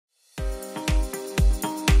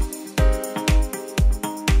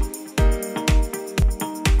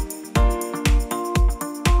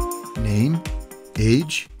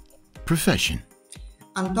Age? Profession?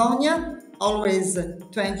 Antonia, always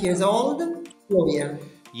 20 years old, lawyer.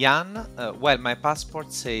 Jan, well, my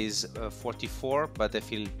passport says 44, but I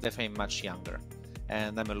feel definitely much younger.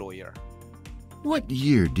 And I'm a lawyer. What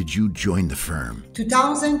year did you join the firm?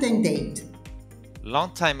 2008.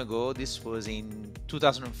 Long time ago, this was in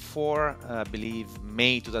 2004, I believe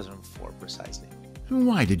May 2004 precisely.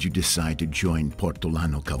 Why did you decide to join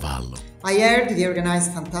Portolano Cavallo? I heard they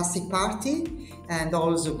organized fantastic party and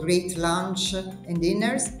also great lunch and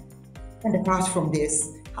dinners. And apart from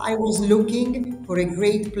this, I was looking for a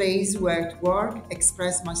great place where to work,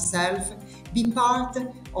 express myself, be part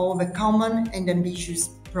of a common and ambitious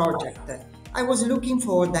project. I was looking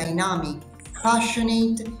for dynamic,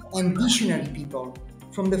 passionate and visionary people.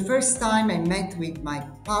 From the first time I met with my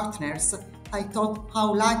partners, I thought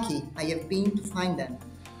how lucky I have been to find them.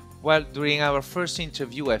 Well, during our first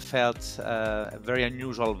interview, I felt a very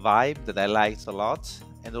unusual vibe that I liked a lot.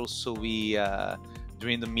 And also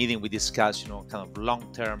during the meeting, we discussed, kind of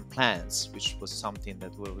long-term plans, which was something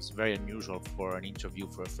that was very unusual for an interview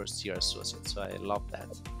for a first-year associate. So I love that.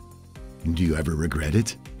 Do you ever regret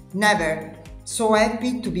it? Never. So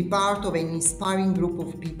happy to be part of an inspiring group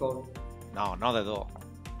of people. No, not at all.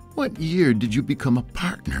 What year did you become a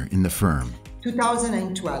partner in the firm?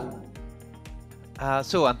 2012.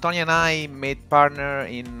 So Antonia and I made partner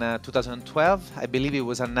in 2012. I believe it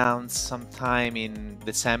was announced sometime in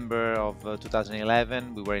December of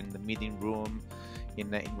 2011. We were in the meeting room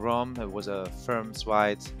in Rome. It was a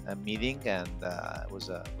firm-wide meeting, and it was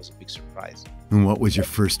a big surprise. And what was your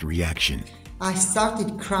first reaction? I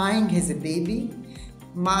started crying as a baby.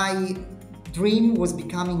 My dream was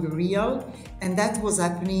becoming real, and that was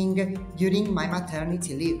happening during my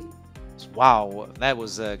maternity leave. Wow, that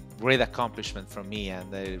was a great accomplishment for me,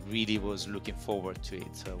 and I really was looking forward to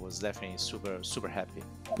it. So I was definitely super happy.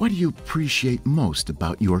 What do you appreciate most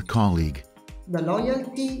about your colleague? The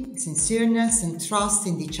loyalty, sincereness, and trust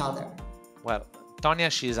in each other. Well,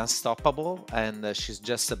 Tonia, she's unstoppable, and she's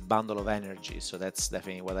just a bundle of energy. So that's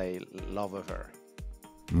definitely what I love of her.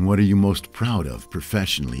 And what are you most proud of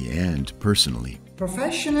professionally and personally?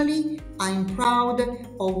 Professionally, I'm proud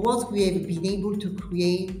of what we have been able to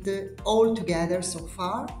create all together so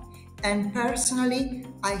far. And personally,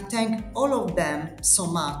 I thank all of them so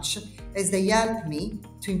much as they help me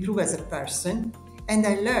to improve as a person. And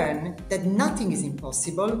I learn that nothing is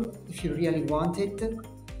impossible if you really want it.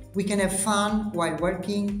 We can have fun while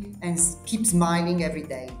working and keep smiling every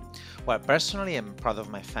day. Well, personally, I'm proud of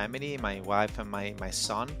my family, my wife and my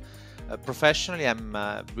son. Professionally, I'm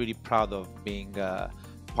really proud of being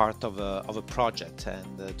part of a project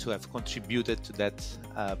and to have contributed to that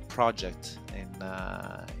project in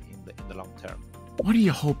the long term. What are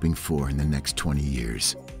you hoping for in the next 20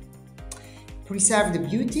 years? Preserve the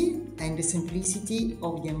beauty and the simplicity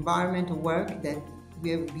of the environment of work that we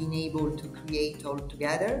have been able to create all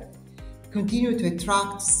together. Continue to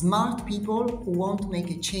attract smart people who want to make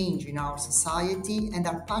a change in our society and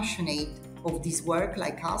are passionate of this work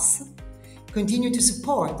like us. Continue to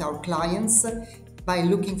support our clients by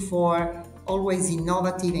looking for always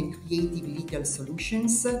innovative and creative legal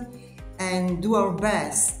solutions, and do our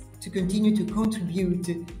best to continue to contribute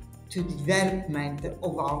to the development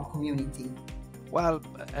of our community. Well,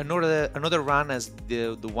 another run as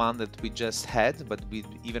the one that we just had, but with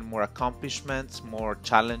even more accomplishments, more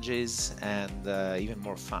challenges, and even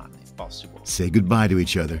more fun, if possible. Say goodbye to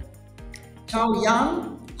each other. Ciao,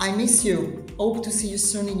 Jan. I miss you. Hope to see you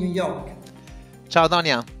soon in New York. Ciao,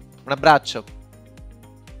 Tonia. Un abbraccio.